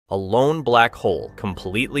A lone black hole,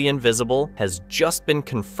 completely invisible, has just been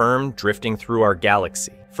confirmed drifting through our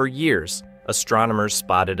galaxy. For years, astronomers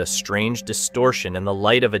spotted a strange distortion in the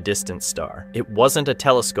light of a distant star. It wasn't a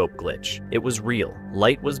telescope glitch. It was real.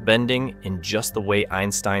 Light was bending in just the way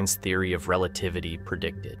Einstein's theory of relativity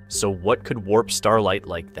predicted. So what could warp starlight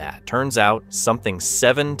like that? Turns out, something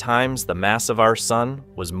 7 times the mass of our sun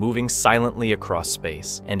was moving silently across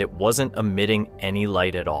space, and it wasn't emitting any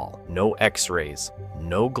light at all. No X-rays,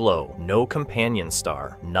 no glow, no companion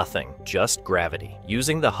star, nothing, just gravity.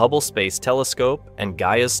 Using the Hubble Space Telescope and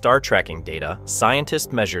Gaia's star tracking data,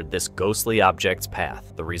 scientists measured this ghostly object's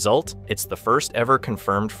path. The result? It's the first ever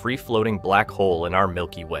confirmed free-floating black hole in our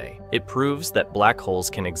Milky Way. It proves that black holes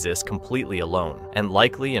can exist completely alone, and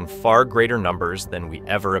likely in far greater numbers than we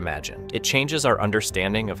ever imagined. It changes our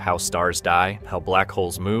understanding of how stars die, how black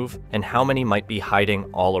holes move, and how many might be hiding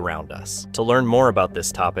all around us. To learn more about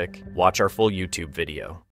this topic, watch our full YouTube video.